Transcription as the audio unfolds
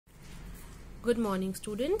Good morning,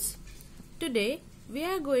 students. Today we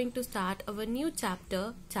are going to start our new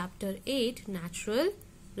chapter, Chapter 8, Natural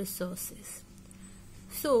Resources.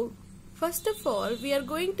 So, first of all, we are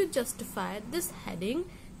going to justify this heading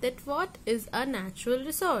that what is a natural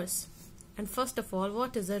resource. And first of all,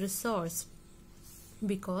 what is a resource?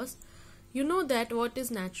 Because you know that what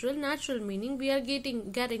is natural? Natural meaning we are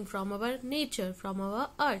getting from our nature, from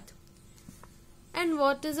our earth. And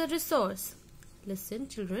what is a resource? Listen,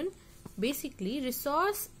 children. Basically,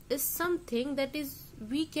 resource is something that is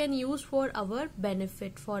we can use for our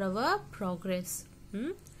benefit, for our progress,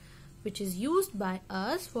 which is used by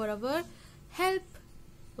us for our help.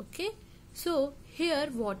 Okay. So here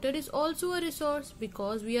water is also a resource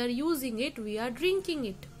because we are using it, we are drinking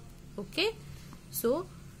it. Okay. So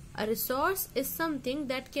a resource is something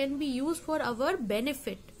that can be used for our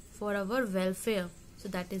benefit, for our welfare. So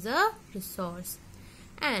that is a resource.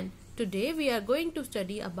 And today we are going to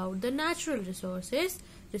study about the natural resources.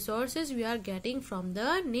 Resources we are getting from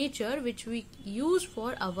the nature which we use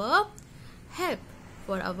for our help,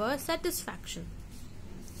 for our satisfaction.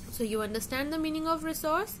 So you understand the meaning of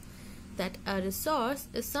resource? That a resource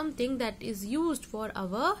is something that is used for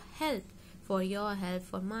our help, for your help,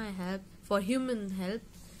 for my help, for human help.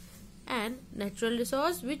 And natural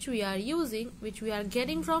resource which we are using, which we are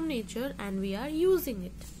getting from nature and we are using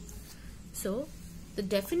it. So the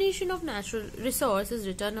definition of natural resource is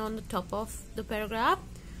written on the top of the paragraph.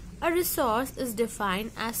 A resource is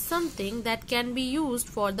defined as something that can be used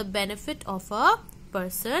for the benefit of a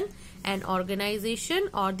person, an organization,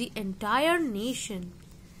 or the entire nation.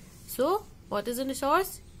 So, what is a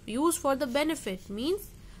resource? Used for the benefit means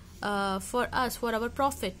for us, for our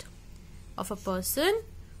profit of a person,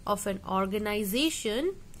 of an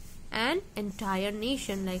organization, and entire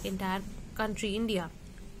nation, like entire country, India.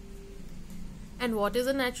 And what is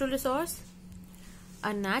a natural resource?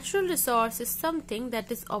 A natural resource is something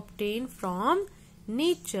that is obtained from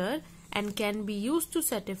nature and can be used to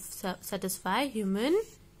satisfy human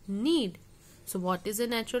need. So what is a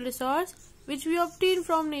natural resource? Which we obtain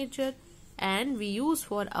from nature and we use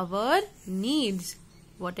for our needs.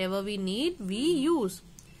 Whatever we need, we use.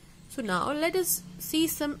 So now let us see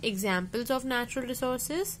some examples of natural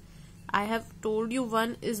resources. I have told you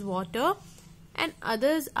one is water and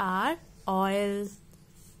others are oil,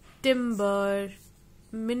 timber,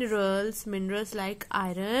 minerals like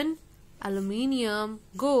iron, aluminium,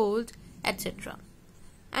 gold, etc.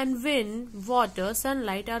 And wind, water,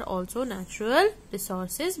 sunlight are also natural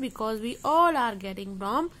resources because we all are getting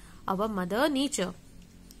from our mother nature,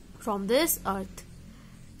 from this earth.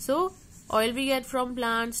 So oil we get from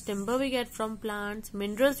plants, timber we get from plants,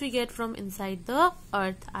 minerals we get from inside the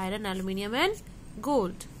earth, iron, aluminium and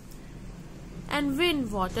gold. And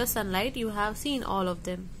wind, water, sunlight, you have seen all of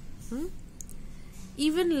them.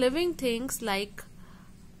 Even living things like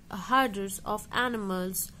herds of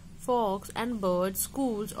animals, frogs and birds,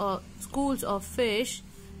 schools of fish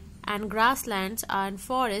and grasslands and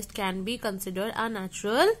forest can be considered a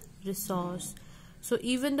natural resource. So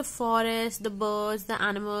even the forest, the birds, the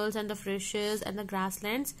animals and the fishes and the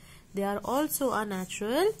grasslands, they are also a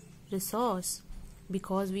natural resource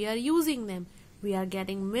because we are using them. We are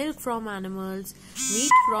getting milk from animals,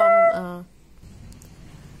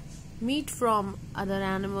 meat from other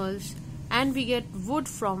animals, and we get wood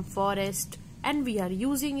from forest and we are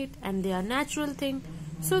using it and they are natural thing.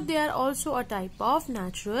 So they are also a type of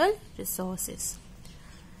natural resources.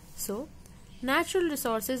 So natural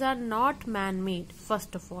resources are not man-made.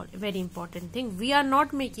 First of all, very important thing, we are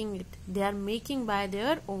not making it. They are making by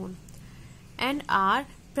their own and are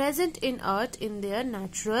present in earth in their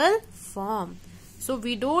natural form. So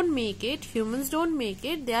we don't make it, humans don't make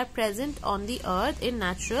it, they are present on the earth in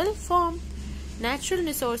natural form. Natural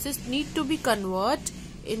resources need to be converted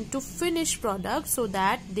into finished products so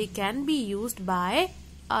that they can be used by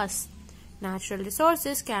us. Natural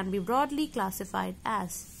resources can be broadly classified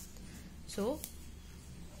as. So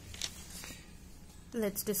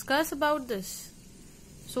let's discuss about this.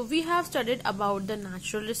 So we have studied about the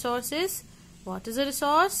natural resources. What is a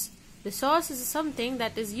resource? Resource is something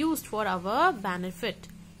that is used for our benefit.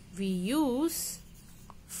 We use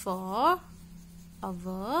for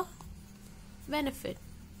our benefit.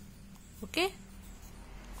 Okay?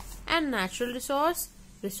 And natural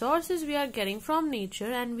resources we are getting from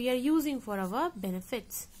nature and we are using for our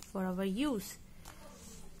benefits, for our use.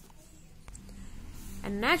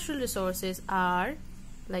 And natural resources are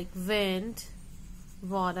like wind,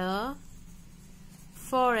 water,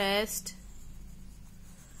 forest,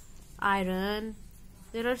 iron.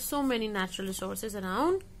 There are so many natural resources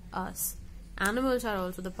around us. Animals are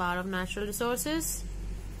also the part of natural resources.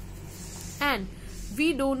 And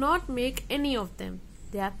We do not make any of them.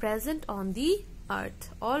 They are present on the earth.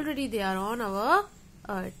 Already they are on our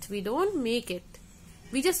earth. We don't make it.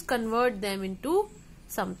 We just convert them into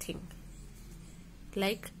something.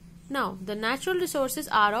 Like now, the natural resources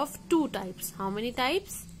are of two types. How many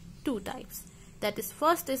types? Two types. That is,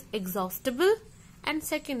 first is exhaustible and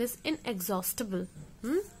second is inexhaustible.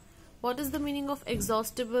 What is the meaning of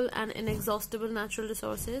exhaustible and inexhaustible natural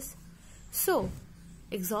resources? So,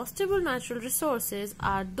 exhaustible natural resources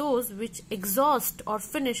are those which exhaust or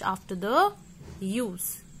finish after the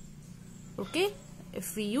use. Okay?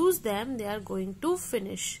 If we use them, they are going to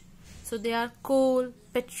finish. So, they are coal,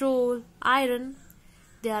 petrol, iron.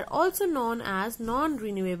 They are also known as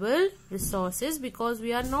non-renewable resources because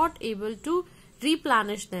we are not able to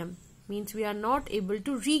replenish them. Means we are not able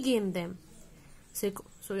to regain them. So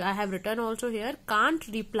I have written also here, can't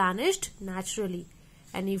replenished naturally.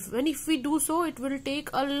 And if we do so, it will take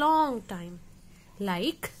a long time.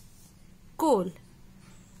 Like coal.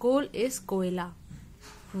 Coal is koila.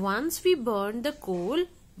 Once we burn the coal,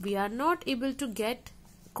 we are not able to get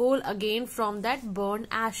coal again from that burned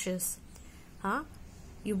ashes.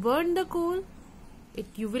 You burn the coal,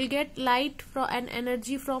 you will get light and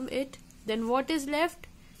energy from it. Then what is left?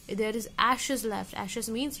 There is ashes left. Ashes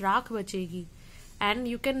means raak bachegi. And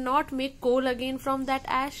you cannot make coal again from that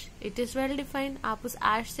ash. It is well defined. आप उस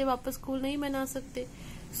ash से वापस coal नहीं बना सकते.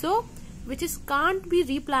 So, which is can't be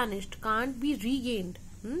replenished, can't be regained.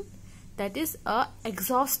 That is a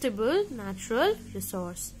exhaustible natural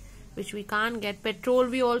resource, which we can't get. Petrol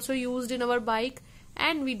we also used in our bike,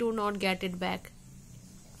 and we do not get it back.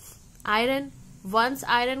 Iron, once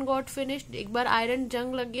iron got finished, एक बार iron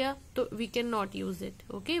जंग लग गया, तो we cannot use it.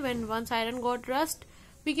 Okay, when once iron got rust,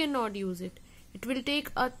 we cannot use it. It will take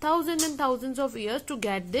 1,000 and thousands of years to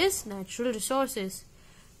get this natural resources.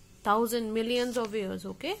 Millions of years,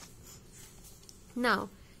 okay? Now,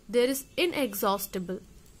 there is inexhaustible.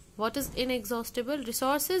 What is inexhaustible?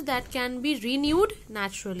 Resources that can be renewed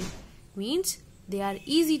naturally. Means they are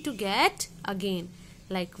easy to get again.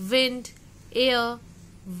 Like wind, air,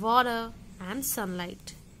 water and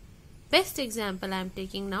sunlight. Best example I am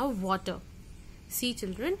taking now, water. See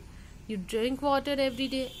children, you drink water every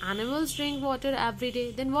day, animals drink water every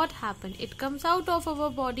day, then what happened? It comes out of our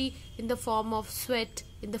body in the form of sweat,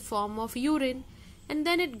 in the form of urine, and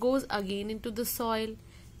then it goes again into the soil,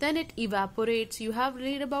 then it evaporates. You have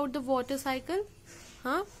read about the water cycle?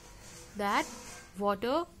 That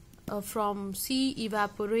water from sea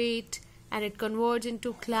evaporate and it converts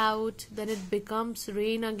into cloud, then it becomes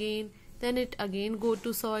rain again, then it again go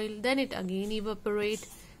to soil, then it again evaporate.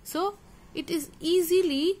 So it is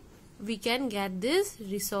easily we can get these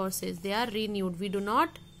resources. They are renewed. We do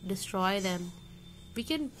not destroy them. We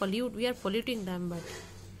can pollute. We are polluting them, but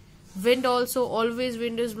wind also, always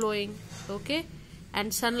wind is blowing. Okay,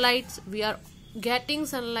 and sunlight, we are getting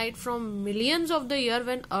sunlight from millions of the year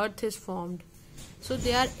when earth is formed. So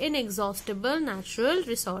they are inexhaustible natural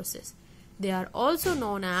resources. They are also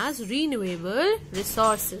known as renewable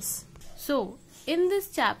resources. So in this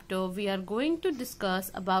chapter we are going to discuss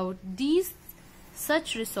about these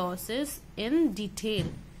such resources in detail.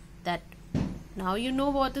 That now you know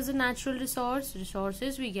what is a natural resource.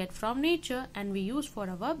 Resources we get from nature and we use for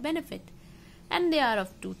our benefit. And they are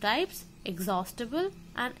of two types, exhaustible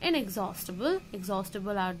and inexhaustible.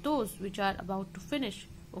 Exhaustible are those which are about to finish,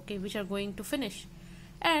 okay, which are going to finish.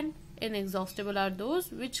 And inexhaustible are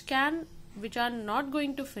those which are not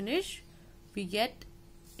going to finish. We get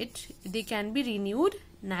it, they can be renewed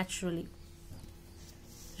naturally.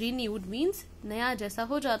 Renewed means नया जैसा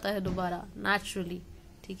हो जाता है दोबारा naturally.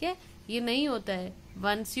 ठीक है, ये नहीं होता है.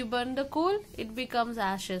 Once you burn the coal, it becomes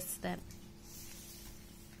ashes then.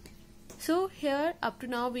 So here up to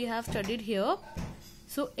now we have studied here.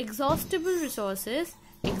 So exhaustible resources,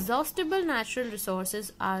 exhaustible natural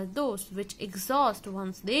resources are those which exhaust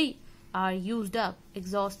once they are used up.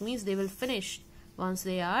 Exhaust means they will finish once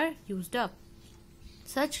they are used up.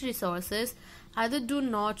 Such resources either do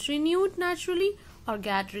not renew naturally or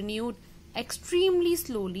get renewed extremely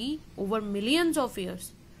slowly over millions of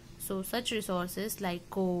years. So such resources like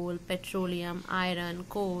coal, petroleum, iron,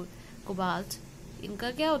 coal, cobalt,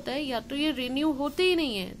 इनका क्या होता है, या तो ये renew होते ही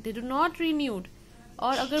नहीं है, they do not renewed,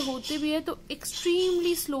 और अगर होते भी है तो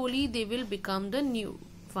extremely slowly they will become the new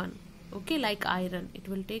one. Okay, like iron, it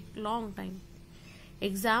will take long time.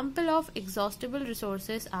 Example of exhaustible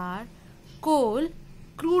resources are coal.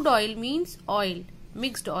 Crude oil means oil,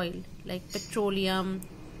 mixed oil, like petroleum.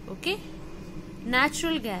 Okay,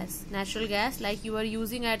 natural gas like you are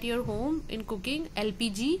using at your home in cooking.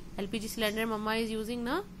 LPG cylinder mama is using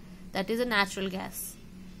na, that is a natural gas.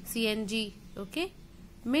 CNG, okay,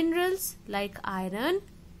 Minerals like iron,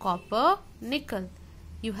 copper, nickel.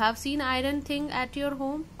 You have seen iron thing at your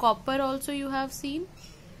home. Copper also you have seen.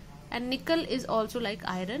 And nickel is also like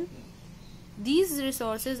iron. These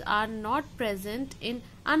resources are not present in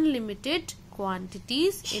unlimited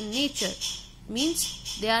quantities in nature.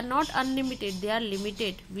 Means they are not unlimited, they are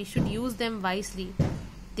limited. We should use them wisely.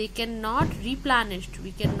 They cannot replenish.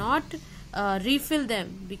 We cannot refill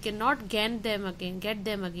them. We cannot get them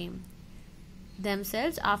again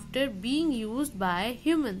themselves after being used by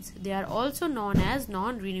humans. They are also known as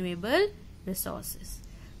non-renewable resources.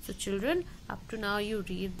 So children, up to now you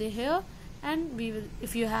read here, and we will,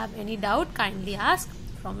 if you have any doubt, kindly ask.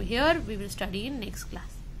 From here we will study in next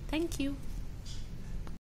class. Thank you.